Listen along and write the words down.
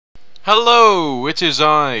Hello, it is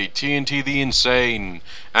I, TNT the Insane,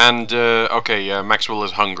 and Maxwell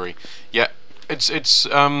is hungry. Yeah,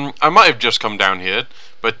 I might have just come down here,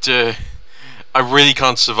 but I really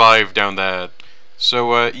can't survive down there.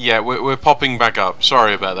 So yeah, we're popping back up.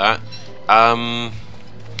 Sorry about that.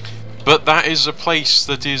 But that is a place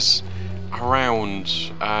that is around.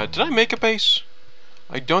 Did I make a base?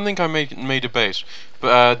 I don't think I made a base,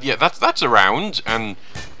 but yeah, that's around, and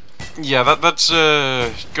yeah, that's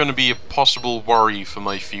going to be a possible worry for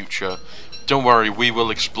my future. Don't worry, we will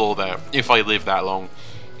explore that if I live that long.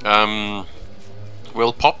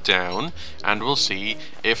 We'll pop down and we'll see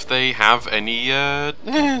if they have any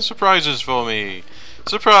surprises for me.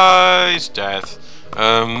 Surprise! Death.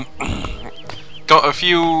 Got a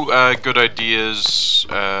few good ideas.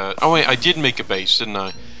 Oh wait, I did make a base, didn't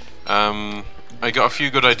I? I got a few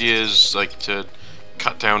good ideas, like to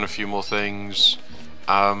cut down a few more things.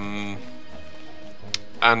 And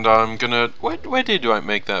I'm gonna... Where did I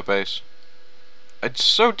make that base? It's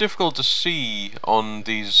so difficult to see on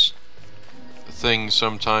these things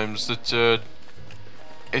sometimes that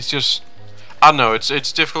it's just... I don't know,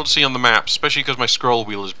 it's difficult to see on the map, especially because my scroll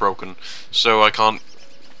wheel is broken, so I can't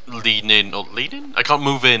lean in? I can't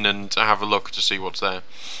move in and have a look to see what's there.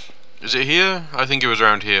 Is it here? I think it was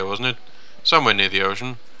around here, wasn't it? Somewhere near the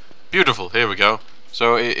ocean. Beautiful, here we go.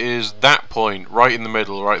 So it is that point, right in the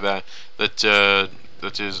middle, right there, that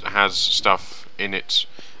has stuff in it.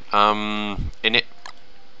 I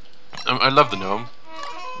love the gnome.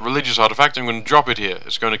 Religious artifact. I'm going to drop it here.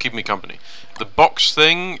 It's going to keep me company. The box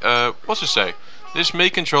thing. What's it say? This may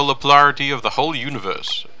control the polarity of the whole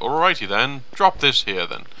universe. Alrighty then. Drop this here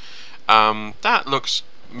then. That looks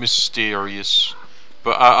mysterious,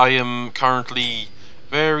 but I am currently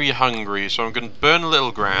very hungry, so I'm going to burn a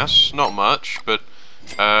little grass. Not much, but.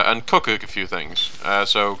 And cook a few things.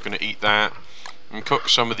 So gonna eat that and cook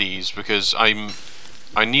some of these because I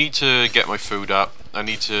need to get my food up. I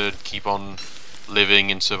need to keep on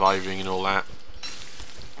living and surviving and all that.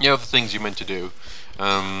 You know, the things you're meant to do.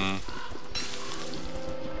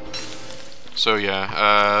 So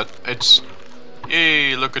yeah, it's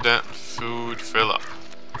yay! Look at that food fill up.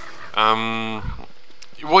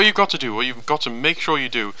 What you've got to do, what you've got to make sure you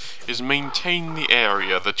do, is maintain the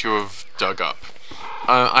area that you have dug up.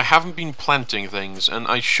 I haven't been planting things, and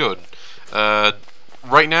I should.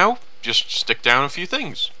 Right now, just stick down a few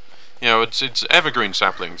things. You know, it's evergreen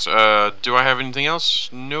saplings. Do I have anything else?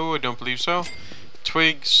 No, I don't believe so.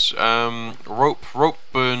 Twigs, rope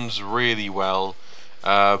burns really well,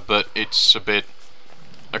 but it's a bit...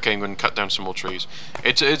 Okay, I'm going to cut down some more trees.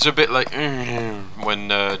 It's a bit like when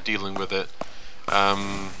dealing with it,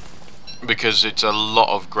 because it's a lot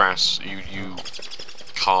of grass you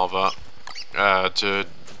carve up. To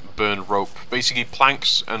burn rope. Basically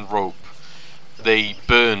planks and rope, they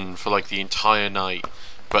burn for like the entire night,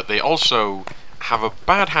 but they also have a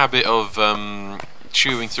bad habit of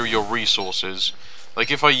chewing through your resources.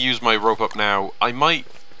 Like if I use my rope up now, I might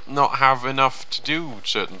not have enough to do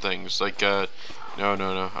certain things, like no,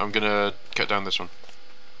 I'm gonna cut down this one.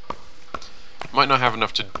 Might not have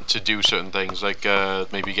enough to do certain things, like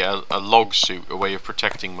maybe get a log suit, a way of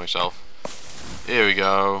protecting myself. Here we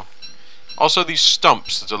go. Also, these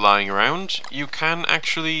stumps that are lying around, you can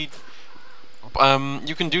actually,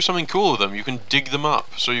 you can do something cool with them. You can dig them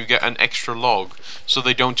up, so you get an extra log, so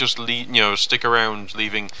they don't just stick around,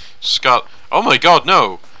 leaving scut. Oh my God,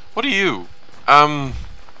 no! What are you? Ah!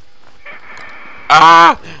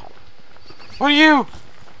 What are you?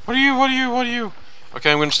 What are you? What are you? What are you?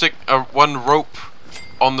 Okay, I'm going to stick one rope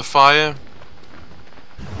on the fire,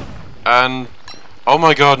 and oh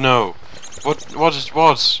my God, no! What?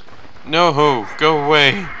 No, go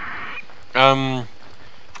away.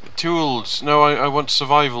 Tools. No, I want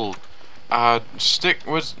survival. Stick.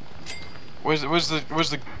 Where's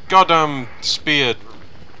the goddamn spear?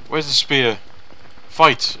 Where's the spear?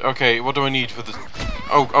 Fight. Okay, what do I need for the?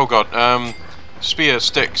 Oh God. Spear,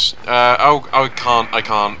 sticks. I can't.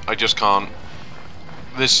 I just can't.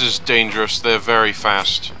 This is dangerous. They're very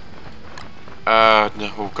fast.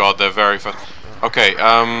 No, oh God, they're very fast. Okay.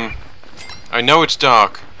 I know it's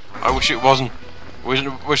dark. I wish it wasn't.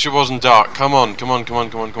 Wish it wasn't dark. Come on.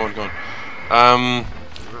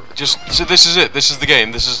 Just so this is it. This is the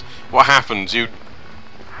game. This is what happens.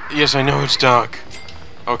 Yes, I know it's dark.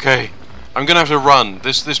 Okay, I'm gonna have to run.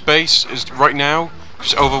 This base is right now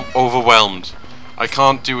just overwhelmed. I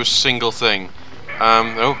can't do a single thing.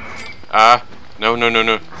 No. No.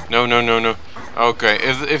 Okay,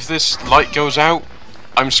 if this light goes out,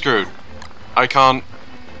 I'm screwed. I can't.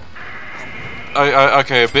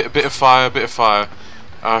 Okay, a bit of fire.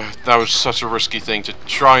 That was such a risky thing to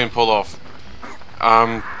try and pull off.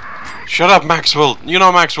 Shut up, Maxwell. You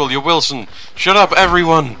know Maxwell, you're Wilson. Shut up,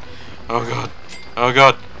 everyone. Oh god. Oh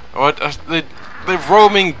god. What? The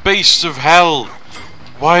roaming beasts of hell.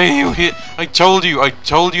 Why are you here? I told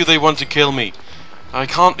you they want to kill me. I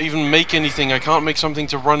can't even make anything. I can't make something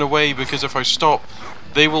to run away because if I stop,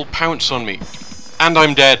 they will pounce on me. And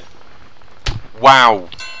I'm dead. Wow.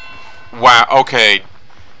 Wow, okay.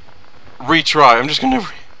 Retry. I'm just gonna...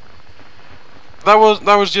 That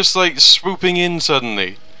was just like swooping in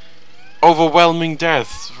suddenly. Overwhelming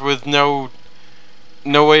death with no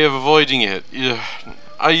way of avoiding it. Yeah.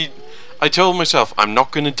 I told myself, I'm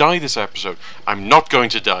not going to die this episode. I'm not going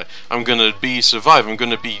to die. I'm going to survive. I'm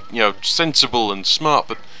going to be, you know, sensible and smart.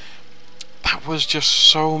 But that was just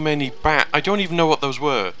so many bats. I don't even know what those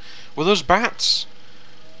were. Were those bats?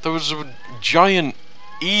 Those were giant,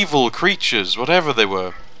 evil creatures, whatever they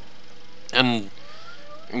were. And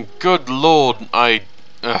good lord,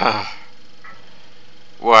 wow.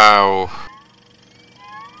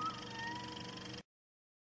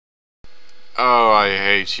 Oh, I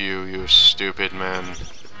hate you, you stupid man.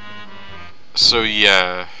 So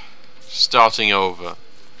yeah, starting over.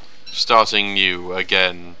 Starting new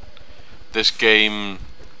again. This game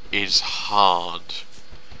is hard.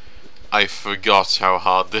 I forgot how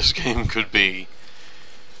hard this game could be.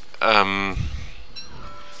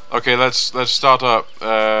 Okay, let's start up.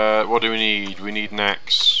 What do we need? We need an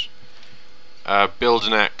axe. Build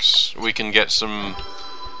an axe. We can get some...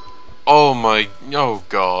 Oh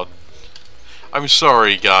god. I'm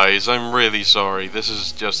sorry, guys. I'm really sorry. This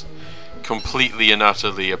is just completely and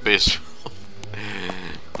utterly abysmal.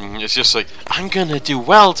 It's just like, I'm gonna do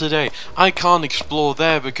well today. I can't explore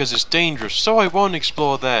there because it's dangerous, so I won't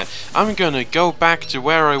explore there. I'm gonna go back to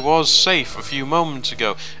where I was safe a few moments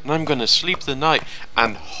ago, and I'm gonna sleep the night.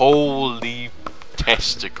 And holy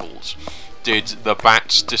testicles, did the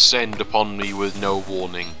bats descend upon me with no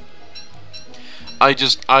warning. I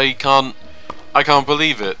can't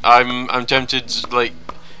believe it. I'm tempted to, like,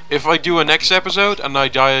 if I do a next episode and I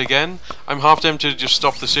die again, I'm half tempted to just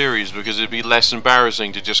stop the series because it'd be less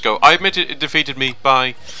embarrassing to just go, I admit it defeated me,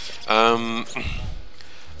 bye.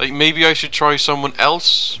 Like, maybe I should try someone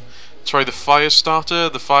else. Try the fire starter.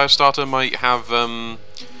 The fire starter might have,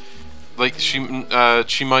 like,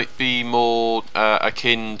 she might be more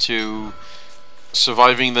akin to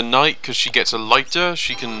surviving the night because she gets a lighter.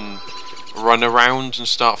 She can run around and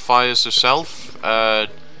start fires herself.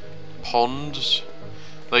 Ponds.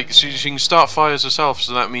 Like, she can start fires herself,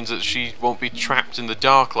 so that means that she won't be trapped in the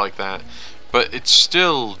dark like that. But it's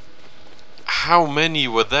still... How many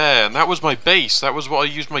were there? And that was my base. That was what I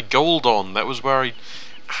used my gold on. That was where I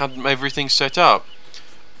had everything set up.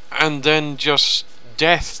 And then just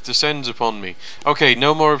death descends upon me. Okay,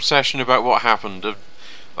 no more obsession about what happened.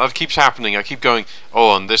 That keeps happening. I keep going,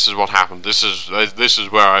 oh, and this is what happened. This is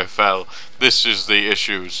where I fell. This is the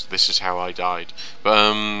issues. This is how I died.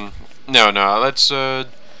 But no.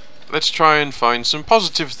 Let's try and find some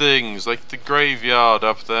positive things, like the graveyard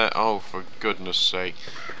up there. Oh, for goodness sake.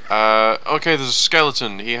 Okay, there's a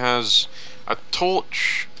skeleton. He has a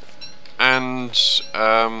torch and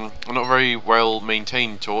a not very well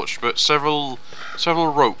maintained torch, but several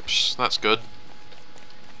ropes. That's good.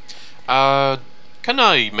 Can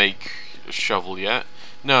I make a shovel yet?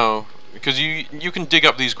 No, because you can dig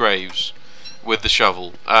up these graves with the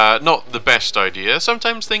shovel. Not the best idea.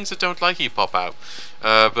 Sometimes things that don't like you pop out.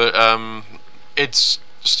 But it's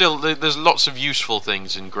still, there's lots of useful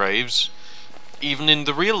things in graves. Even in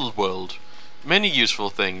the real world. Many useful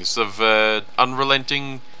things of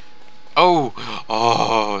unrelenting...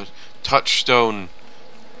 Oh, touchstone.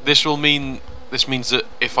 This means that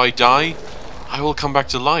if I die, I will come back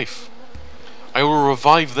to life. I will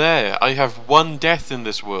revive there. I have one death in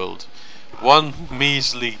this world. One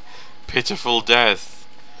measly, pitiful death.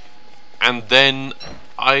 And then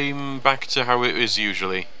I'm back to how it is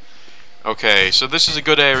usually. Okay, so this is a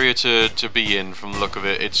good area to be in from the look of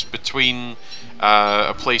it. It's between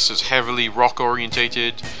a place that's heavily rock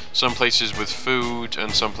orientated, some places with food,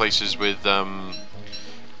 and some places with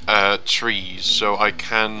trees, so I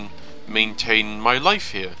can maintain my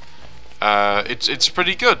life here. It's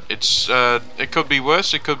pretty good. It could be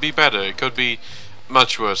worse, it could be better, it could be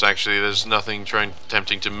much worse actually. There's nothing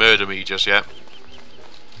tempting to murder me just yet.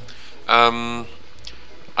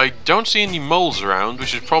 I don't see any moles around,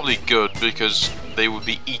 which is probably good because they would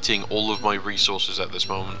be eating all of my resources at this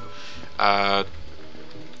moment. But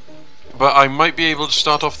I might be able to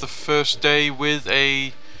start off the first day with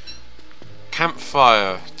a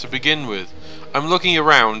campfire to begin with. I'm looking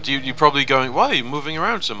around. You're probably going, why are you moving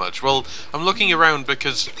around so much? Well, I'm looking around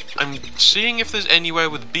because I'm seeing if there's anywhere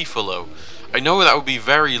with beefalo. I know that would be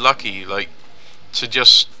very lucky, like, to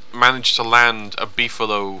just managed to land a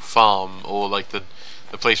beefalo farm, or like the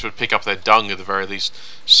place would pick up their dung at the very least,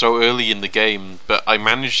 so early in the game. But I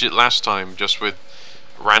managed it last time just with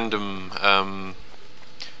random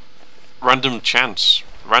random chance,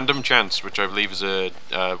 which I believe is a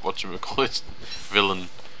whatchamacallit villain.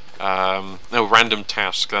 No, random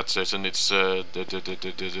task. That's it, and it's the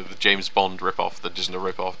James Bond rip-off. That isn't a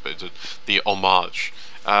rip-off, but it's the homage.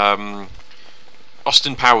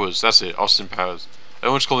 Austin Powers. That's it. Austin Powers. I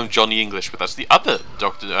almost call him Johnny English, but that's the other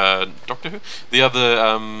Doctor Who. The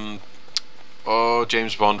other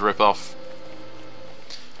James Bond rip-off.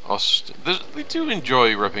 They do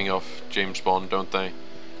enjoy ripping off James Bond, don't they?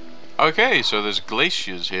 Okay, so there's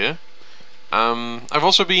glaciers here. I've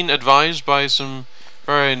also been advised by some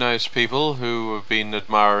very nice people who have been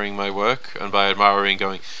admiring my work, and by admiring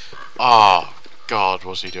going, oh God,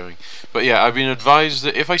 what's he doing? But yeah, I've been advised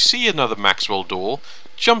that if I see another Maxwell door,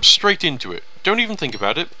 jump straight into it. Don't even think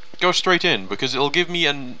about it. Go straight in, because it'll give me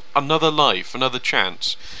another life, another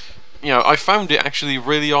chance. You know, I found it actually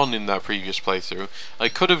really on in that previous playthrough. I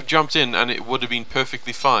could have jumped in and it would have been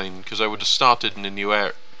perfectly fine, because I would have started in a new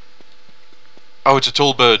area. Oh, it's a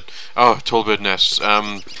tall bird. Oh, tall bird nests.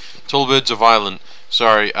 Tall birds are violent.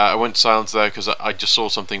 Sorry, I went silent there because I just saw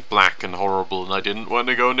something black and horrible and I didn't want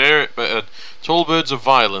to go near it. But tall birds are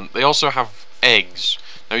violent. They also have eggs.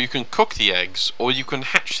 Now you can cook the eggs, or you can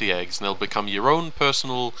hatch the eggs, and they'll become your own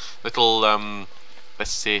personal little,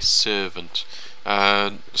 let's say, servant.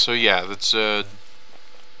 So yeah, that's oh,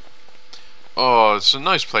 it's a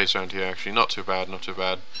nice place around here actually. Not too bad, not too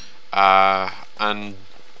bad. And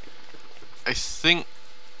I think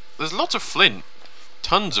there's lots of flint,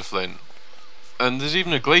 tons of flint, and there's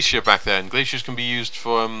even a glacier back there. And glaciers can be used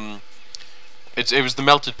for it was the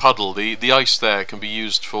melted puddle. The ice there can be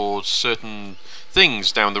used for certain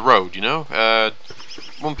things down the road. You know,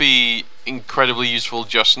 won't be incredibly useful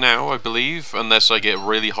just now, I believe, unless I get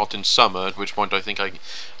really hot in summer. At which point I think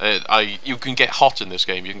you can get hot in this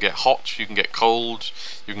game. You can get hot. You can get cold.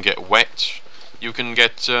 You can get wet. You can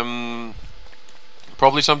get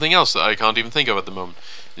probably something else that I can't even think of at the moment.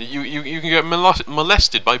 You can get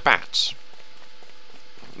molested by bats.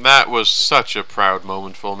 That was such a proud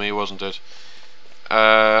moment for me, wasn't it?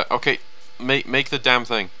 Okay, make the damn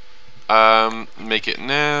thing. Make it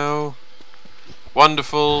now.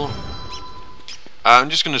 Wonderful. I'm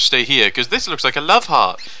just going to stay here because this looks like a love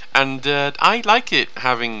heart, and I like it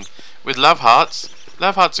having with love hearts.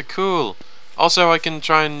 Love hearts are cool. Also, I can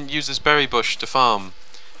try and use this berry bush to farm,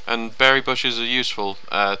 and berry bushes are useful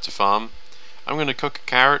to farm. I'm going to cook a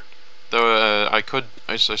carrot, though I could,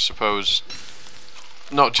 I suppose,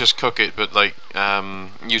 not just cook it, but like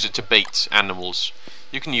use it to bait animals.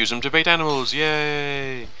 You can use them to bait animals,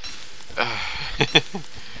 yay!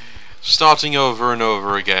 Starting over and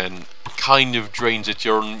over again kind of drains at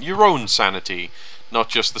your own sanity, not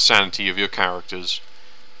just the sanity of your characters.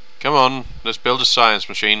 Come on, let's build a science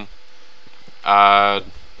machine. What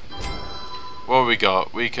have we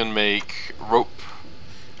got? We can make rope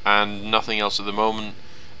and nothing else at the moment.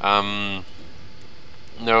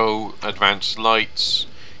 No advanced lights.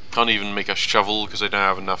 Can't even make a shovel because I don't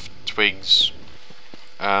have enough twigs.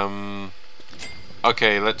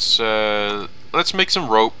 Okay, let's make some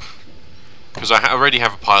rope, because I already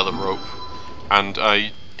have a pile of rope, and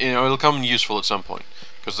it'll come in useful at some point,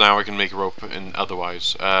 because now I can make rope in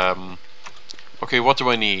otherwise. Okay, what do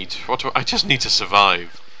I need? I just need to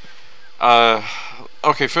survive.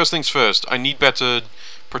 Okay, first things first, I need better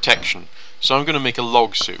protection, so I'm going to make a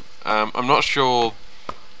log suit. I'm not sure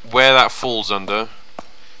where that falls under,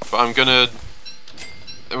 but I'm gonna.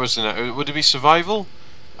 Would it be survival?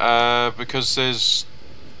 Because there's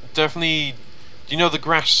definitely. Do you know the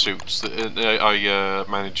grass suits that I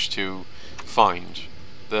managed to find?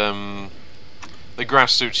 The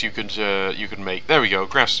grass suits you could make. There we go,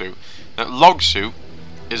 grass suit. Now, log suit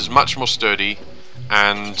is much more sturdy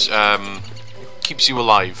and keeps you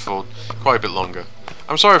alive for quite a bit longer.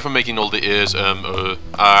 I'm sorry for making all the ears.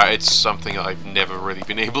 It's something I've never really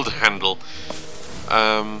been able to handle.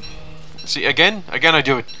 See, again I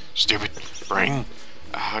do it. Stupid brain.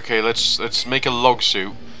 Okay, let's make a log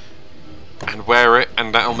suit and wear it,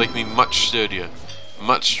 and that'll make me much sturdier,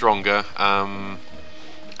 much stronger.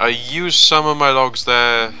 I used some of my logs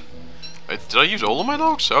there. Did I use all of my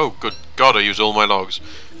logs? Oh, good God, I used all my logs.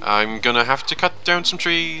 I'm gonna have to cut down some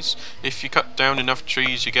trees. If you cut down enough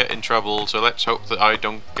trees, you get in trouble, so let's hope that I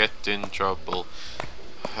don't get in trouble.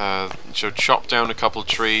 So chop down a couple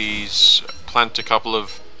trees, plant a couple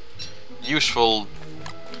of useful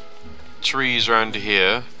trees around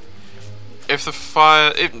here. If the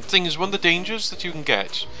fire... thing is, one of the dangers that you can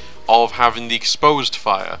get of having the exposed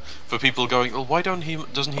fire. For people going, well, why doesn't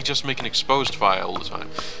he just make an exposed fire all the time?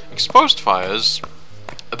 Exposed fires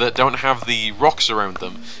that don't have the rocks around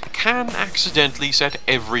them can accidentally set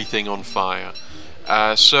everything on fire.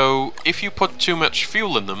 So if you put too much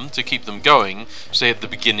fuel in them to keep them going, say at the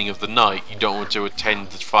beginning of the night, you don't want to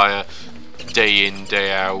attend the fire day in,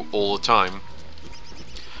 day out, all the time.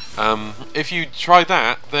 If you try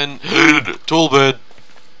that, then tall bird.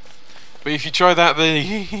 But if you try that,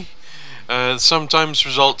 then sometimes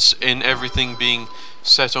results in everything being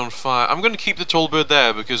set on fire. I'm going to keep the tall bird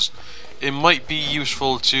there because it might be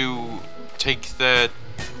useful to take their...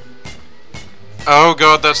 Oh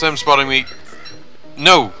god, that's them spotting me.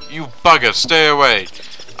 No, you bugger, stay away.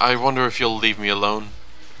 I wonder if you'll leave me alone.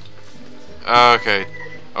 Okay.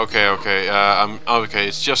 I'm okay.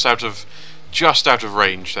 It's just out of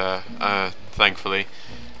range there. Thankfully.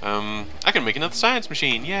 I can make another science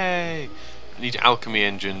machine. Yay! I need alchemy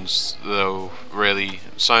engines, though. Really,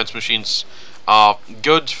 science machines are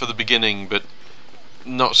good for the beginning, but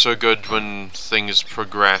not so good when things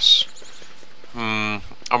progress. I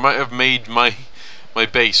might have made my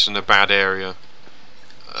base in a bad area.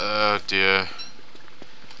 Oh dear.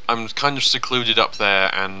 I'm kind of secluded up there,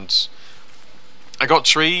 and I got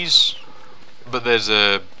trees, but there's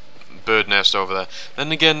a bird nest over there.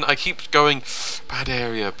 Then again, I keep going, bad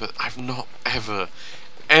area, but I've not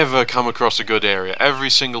ever come across a good area. Every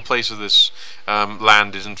single place of this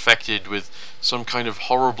land is infected with some kind of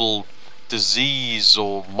horrible disease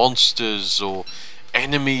or monsters or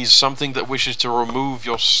enemies, something that wishes to remove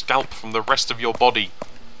your scalp from the rest of your body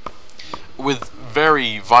with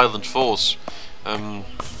very violent force, and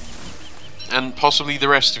possibly the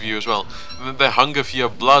rest of you as well. Their hunger for your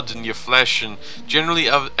blood and your flesh, and generally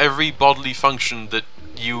every bodily function that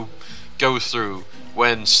you go through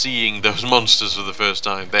when seeing those monsters for the first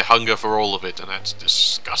time. They hunger for all of it, and that's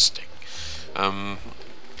disgusting.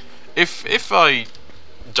 If I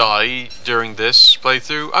die during this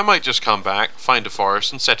playthrough, I might just come back, find a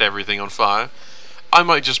forest, and set everything on fire. I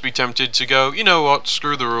might just be tempted to go, you know what,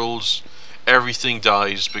 screw the rules, everything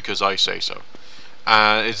dies because I say so.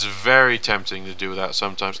 It's very tempting to do that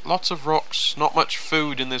sometimes. Lots of rocks, not much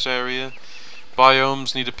food in this area.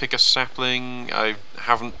 Biomes, need to pick a sapling. I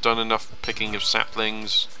haven't done enough picking of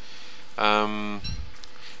saplings. Ooh,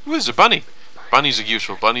 there's a bunny. Bunnies are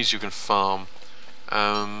useful. Bunnies you can farm.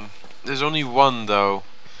 There's only one though,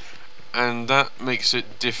 and that makes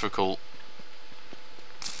it difficult.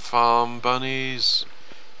 Farm bunnies.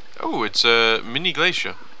 Oh, it's a mini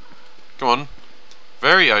glacier. Come on.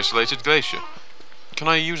 Very isolated glacier. Can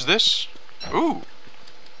I use this? Ooh.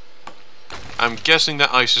 I'm guessing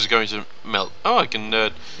that ice is going to melt. Oh, I can...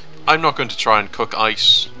 I'm not going to try and cook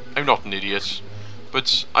ice. I'm not an idiot.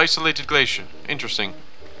 But isolated glacier. Interesting.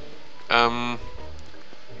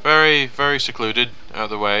 Very, very secluded. Out of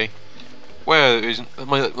the way. Where is...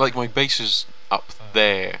 my base is up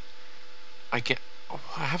there. I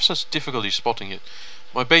have such difficulty spotting it.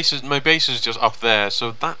 My base is just up there,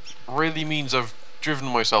 so that really means I've driven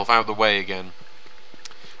myself out of the way again.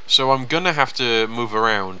 So I'm gonna have to move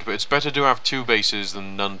around, but it's better to have two bases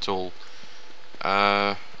than none at all.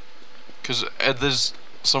 Because there's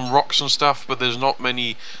some rocks and stuff, but there's not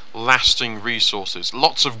many lasting resources.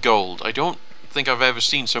 Lots of gold. I don't think I've ever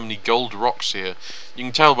seen so many gold rocks here. You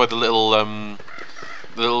can tell by the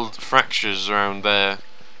little fractures around there.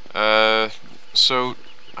 So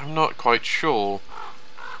I'm not quite sure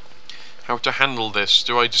how to handle this.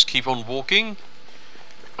 Do I just keep on walking?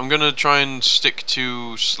 I'm gonna try and stick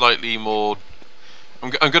to slightly more...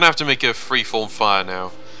 I'm gonna have to make a freeform fire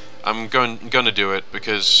now. I'm gonna do it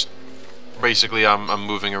because basically I'm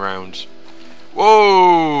moving around.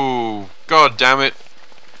 Whoa! God damn it!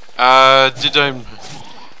 Did I...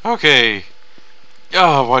 Okay.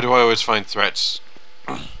 Oh, why do I always find threats?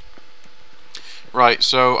 Right,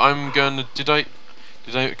 so I'm gonna... Can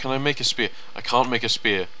I make a spear? I can't make a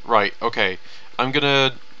spear. Right, okay. I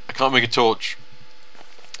can't make a torch.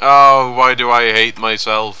 Oh, why do I hate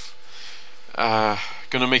myself?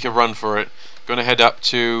 Gonna make a run for it. Gonna head up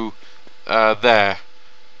to there.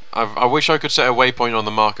 I wish I could set a waypoint on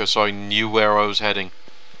the marker so I knew where I was heading.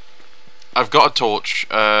 I've got a torch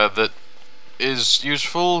that is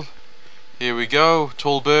useful. Here we go.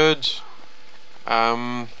 Tall bird.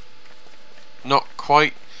 Not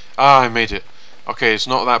quite. Ah, I made it. Okay, it's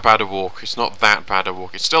not that bad a walk. It's not that bad a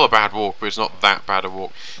walk. It's still a bad walk, but it's not that bad a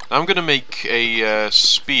walk. Now I'm going to make a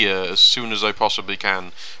spear as soon as I possibly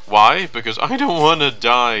can. Why? Because I don't want to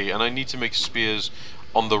die, and I need to make spears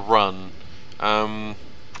on the run. I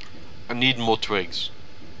need more twigs.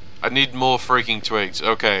 I need more freaking twigs.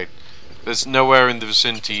 Okay. There's nowhere in the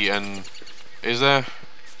vicinity, and... Is there?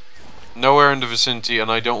 nowhere in the vicinity,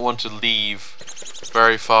 and I don't want to leave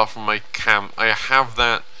very far from my camp. I have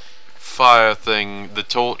that fire thing, the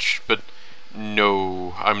torch, but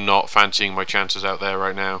no, I'm not fancying my chances out there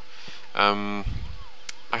right now. I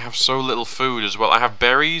have so little food as well. I have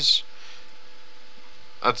berries.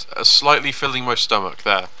 That's slightly filling my stomach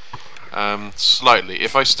there. Slightly.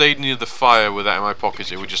 If I stayed near the fire with that in my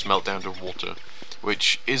pockets, it would just melt down to water,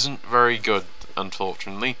 which isn't very good,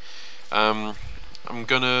 unfortunately. I'm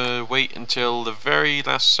gonna wait until the very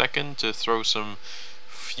last second to throw some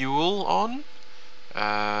fuel on,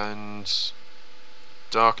 and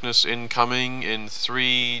darkness incoming in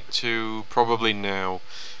 3, 2, probably now.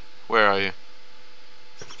 Where are you?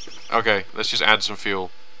 Okay, let's just add some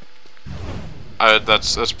fuel.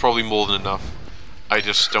 That's probably more than enough. I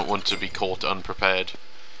just don't want to be caught unprepared.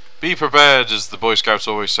 Be prepared, as the Boy Scouts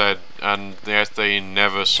always said, and yet they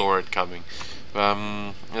never saw it coming.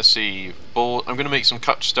 Let's see. Board. I'm going to make some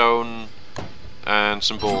cut stone and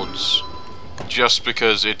some boards, just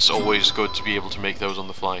because it's always good to be able to make those on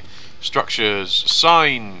the fly. Structures.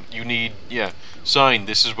 Sign. You need, sign.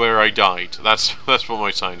 This is where I died. That's what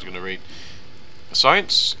my sign's going to read.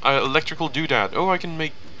 Science. Electrical doodad. Oh, I can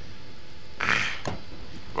make.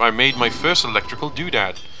 I made my first electrical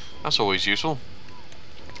doodad. That's always useful.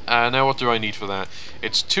 Now what do I need for that?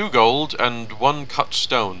 It's 2 gold and 1 cut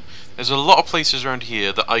stone. There's a lot of places around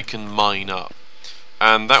here that I can mine up,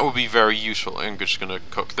 and that will be very useful. I'm just going to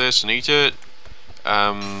cook this and eat it.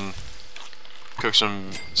 Cook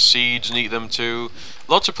some seeds and eat them too.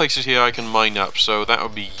 Lots of places here I can mine up, so that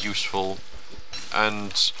would be useful.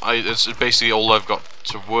 And it's basically all I've got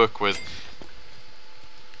to work with.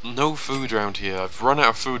 No food around here. I've run out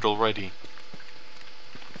of food already.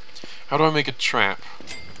 How do I make a trap?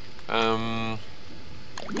 And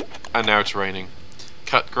now it's raining.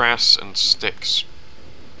 Cut grass and sticks.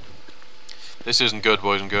 This isn't good,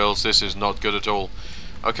 boys and girls. This is not good at all.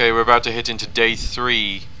 Okay, we're about to hit into day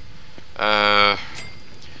 3. I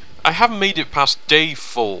haven't made it past day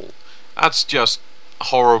 4. That's just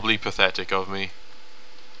horribly pathetic of me.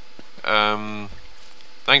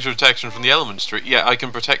 Thanks for protection from the elements tree. Yeah, I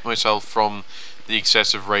can protect myself from the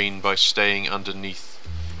excessive rain by staying underneath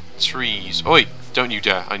trees. Oh wait, don't you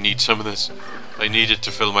dare. I need some of this. I need it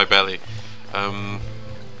to fill my belly.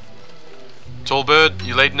 Tall bird,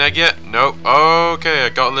 you laid an egg yet? No. Okay, I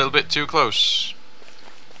got a little bit too close.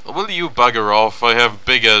 Will you bugger off? I have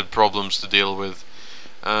bigger problems to deal with.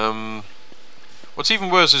 What's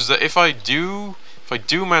even worse is that if I do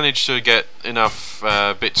manage to get enough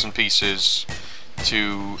bits and pieces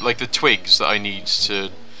to, like the twigs that I need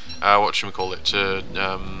to, to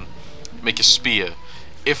make a spear.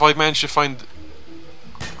 If I manage to find,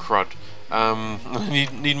 crud, I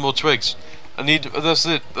need more twigs. That's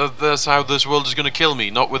it. That's how this world is going to kill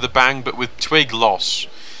me. Not with a bang, but with twig loss.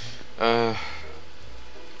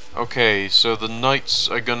 Okay, so the nights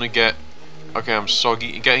are gonna get. Okay, I'm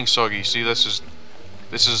getting soggy. See, this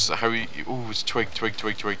is how you. Ooh, it's twig.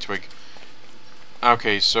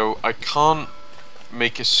 Okay, so I can't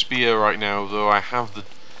make a spear right now, though I have the.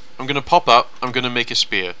 I'm gonna pop up. I'm gonna make a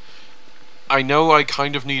spear. I know I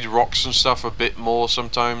kind of need rocks and stuff a bit more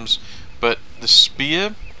sometimes, but the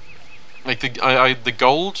spear, like the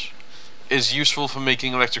gold, is useful for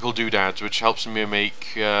making electrical doodads, which helps me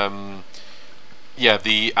make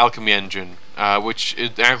the alchemy engine,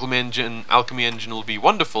 the alchemy engine will be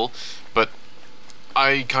wonderful, but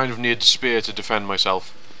I kind of need a spear to defend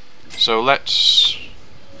myself. So let's.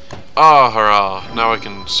 Hurrah! Now I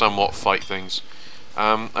can somewhat fight things.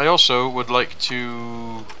 I also would like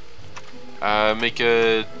to make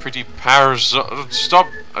a pretty parasol.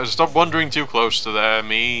 Stop wandering too close to there,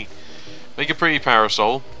 me. Make a pretty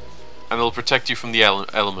parasol, and it'll protect you from the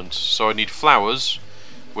elements. So I need flowers,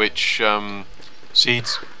 which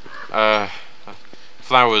seeds,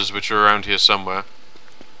 flowers which are around here somewhere.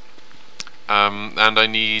 And I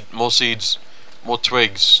need more seeds, more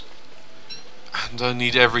twigs, and I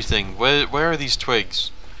need everything. Where are these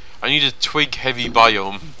twigs? I need a twig-heavy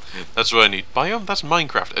biome. That's what I need. Biome? That's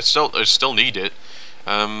Minecraft. I still need it.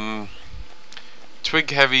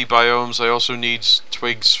 Twig-heavy biomes. I also need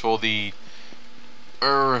twigs for the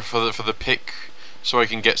pick, so I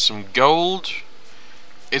can get some gold.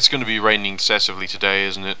 It's going to be raining excessively today,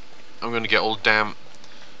 isn't it? I'm going to get all damp.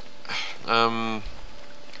 I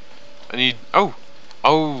need.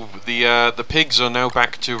 The pigs are now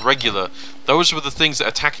back to regular. Those were the things that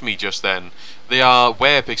attacked me just then. They are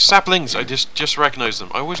werepigs. Saplings! I just recognise them.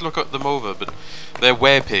 I always look at them over, but they're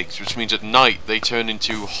werepigs, which means at night they turn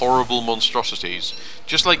into horrible monstrosities.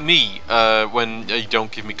 Just like me, when you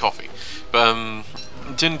don't give me coffee. But,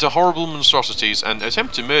 into horrible monstrosities and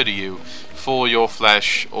attempt to murder you for your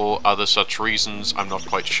flesh or other such reasons. I'm not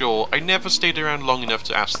quite sure. I never stayed around long enough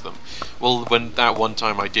to ask them. Well, when that one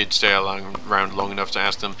time I did stay around long enough to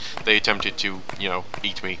ask them, they attempted to, you know,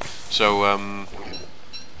 eat me. So,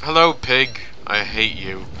 hello, pig. I hate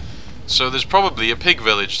you. So there's probably a pig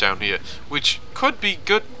village down here, which could be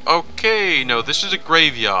good. Okay, no, this is a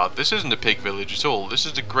graveyard. This isn't a pig village at all. This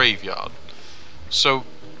is a graveyard. So,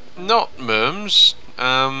 not merms.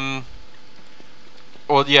 Well,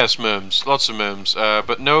 yes, merms. Lots of merms.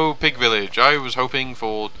 But no pig village. I was hoping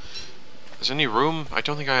for... Is any room? I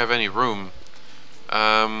don't think I have any room.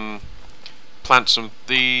 Plant some of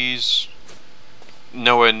these.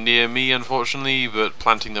 Nowhere near me, unfortunately, but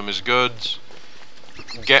planting them is good.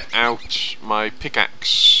 Get out my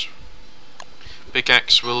pickaxe.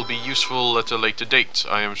 Pickaxe will be useful at a later date,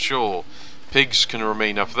 I am sure. Pigs can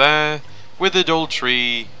remain up there. Withered old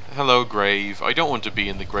tree. Hello, grave. I don't want to be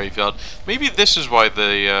in the graveyard. Maybe this is why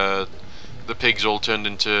the pigs all turned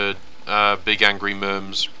into big angry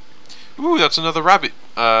merms. Ooh, that's another rabbit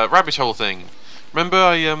hole thing.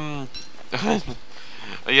 Remember,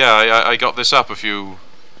 yeah, I got this up a few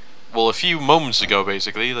moments ago,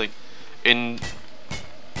 basically. Like in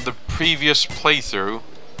the previous playthrough,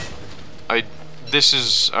 this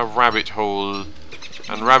is a rabbit hole,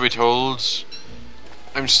 and rabbit holes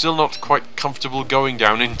I'm still not quite comfortable going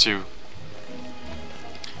down into.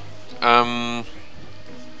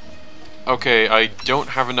 Okay, I don't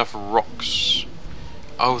have enough rocks.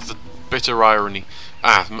 Oh, the bitter irony.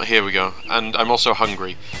 Ah, here we go. And I'm also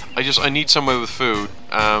hungry. I need somewhere with food.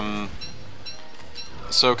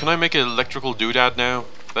 So can I make an electrical doodad now?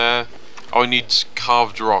 There. Oh, I need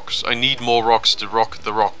carved rocks. I need more rocks to rock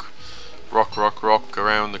the rock. Rock, rock, rock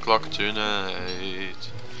around the clock tonight.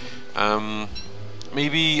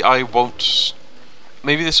 Maybe I won't...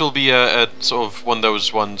 Maybe this will be a sort of one of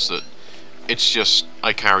those ones that it's just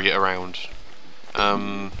I carry it around.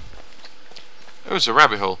 Oh, it's a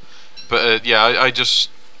rabbit hole. But yeah,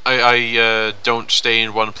 I don't stay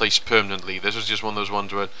in one place permanently. This is just one of those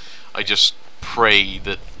ones where I just pray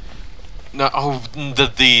that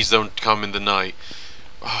that these don't come in the night.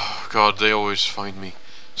 Oh God, they always find me.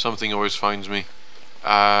 Something always finds me.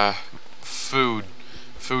 Food.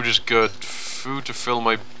 Food is good. Food to fill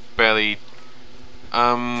my belly.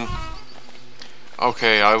 Okay,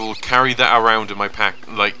 I will carry that around in my pack,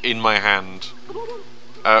 like in my hand.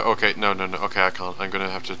 Okay, no. Okay, I can't. I'm gonna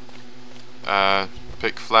have to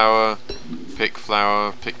pick flour, pick.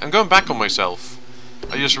 I'm going back on myself.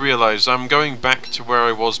 I just realised I'm going back to where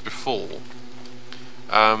I was before.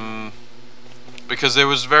 Because there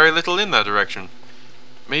was very little in that direction.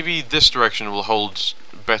 Maybe this direction will hold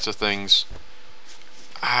better things.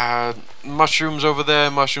 Mushrooms over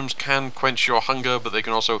there. Mushrooms can quench your hunger, but they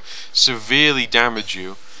can also severely damage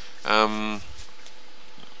you. I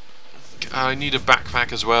need a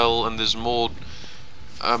backpack as well, and there's more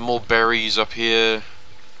berries up here.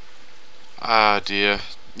 Ah dear.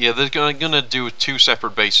 Yeah, they're gonna do 2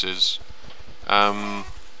 separate bases. Yeah.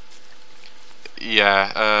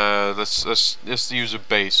 Let's use a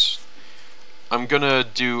base. I'm gonna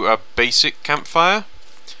do a basic campfire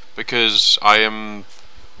because I am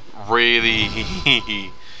really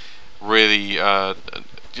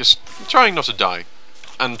just trying not to die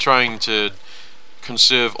and trying to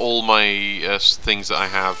conserve all my things that I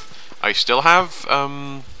have. I still have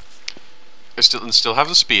I still have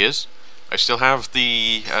the spears. I still have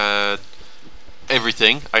the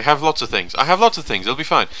everything. I have lots of things. It'll be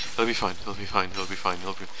fine.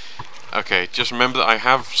 Okay, just remember that I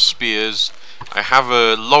have spears. I have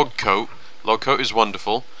a log coat. Log coat is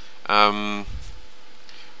wonderful.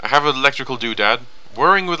 I have an electrical doodad.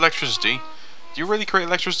 Whirring with electricity. Do you really create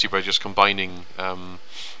electricity by just combining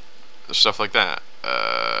stuff like that?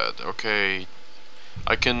 Okay.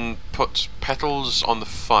 I can put petals on the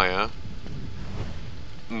fire.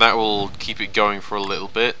 And that will keep it going for a little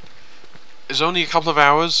bit. It's only a couple of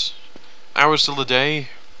hours. Hours till the day.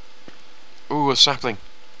 Ooh, a sapling.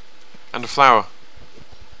 And a flower.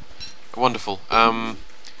 Wonderful. A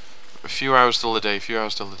few hours till the day.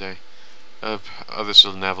 Oh, this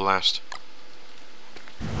will never last.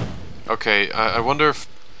 Okay, I wonder if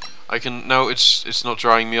I can... No, it's not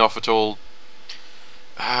drying me off at all.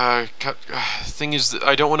 Thing is that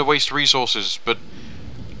I don't want to waste resources, but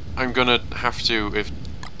I'm gonna have to. If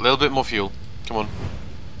a little bit more fuel. Come on.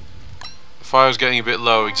 The fire's getting a bit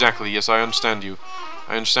low. Exactly. Yes, I understand you.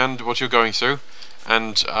 I understand what you're going through,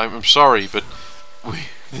 and I'm sorry, but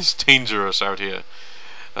it's dangerous out here.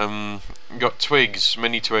 Got twigs,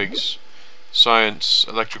 many twigs. Science,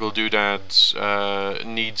 electrical doodads.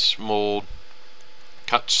 Needs more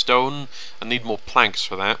cut stone. I need more planks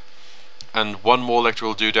for that. And one more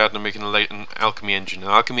electrical doodad, and I'm making an alchemy engine. An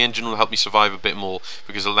alchemy engine will help me survive a bit more,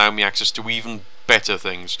 because it'll allow me access to even better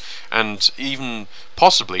things. And even,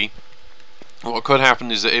 possibly, what could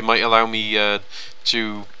happen is that it might allow me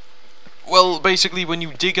to... Well, basically, when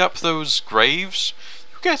you dig up those graves,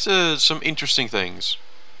 you get some interesting things.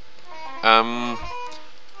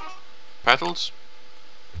 Petals?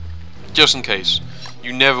 Just in case.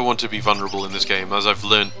 You never want to be vulnerable in this game, as I've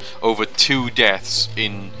learnt over 2 deaths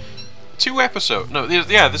in... 2 episodes. No,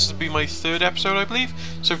 yeah, this would be my 3rd episode, I believe.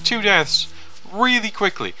 So 2 deaths really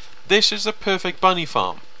quickly. This is the perfect bunny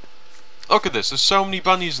farm. Look at this. There's so many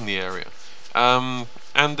bunnies in the area.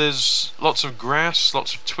 And there's lots of grass,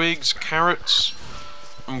 lots of twigs, carrots.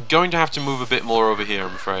 I'm going to have to move a bit more over here,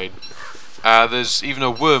 I'm afraid. There's even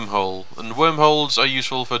a wormhole. And wormholes are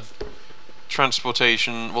useful for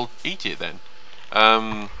transportation. Well, eat it then.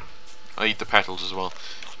 I eat the petals as well.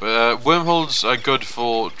 But wormholes are good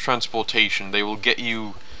for transportation. They will get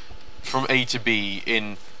you from A to B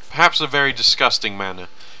in perhaps a very disgusting manner.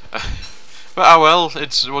 But oh well,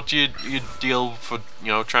 it's what you deal for,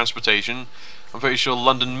 transportation. I'm pretty sure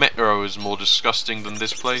London Metro is more disgusting than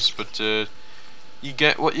this place, but you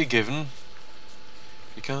get what you're given.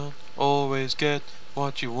 You can't always get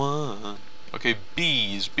what you want. Okay,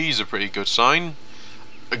 bees. Bees are a pretty good sign.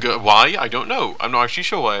 Why? I don't know. I'm not actually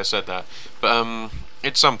sure why I said that. But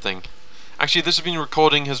it's something. Actually, this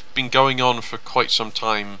recording has been going on for quite some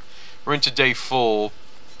time. We're into day 4.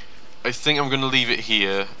 I think I'm going to leave it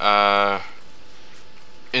here.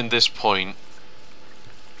 In this point.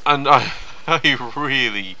 And I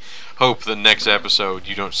really hope the next episode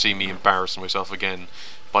you don't see me embarrassing myself again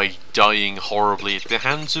by dying horribly at the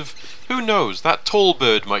hands of, who knows, that tall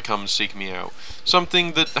bird might come and seek me out.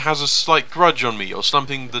 Something that has a slight grudge on me, or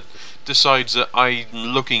something that decides that I'm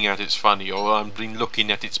looking at it's funny, or I've been looking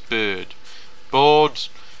at its bird. Bored.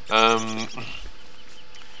 I'm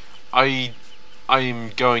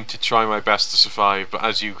going to try my best to survive, but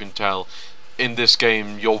as you can tell, in this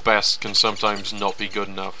game, your best can sometimes not be good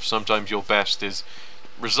enough. Sometimes your best is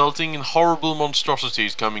resulting in horrible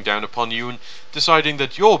monstrosities coming down upon you and deciding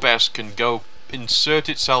that your best can go insert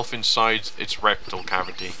itself inside its rectal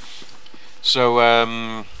cavity. So,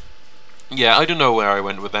 yeah, I don't know where I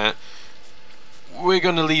went with that. We're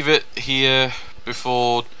going to leave it here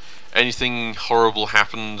before anything horrible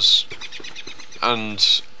happens,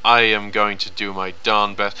 and I am going to do my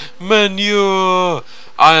darn best. Manure!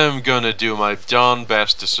 I am going to do my darn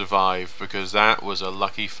best to survive, because that was a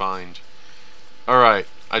lucky find. Alright,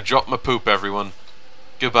 I dropped my poop, everyone.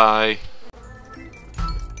 Goodbye.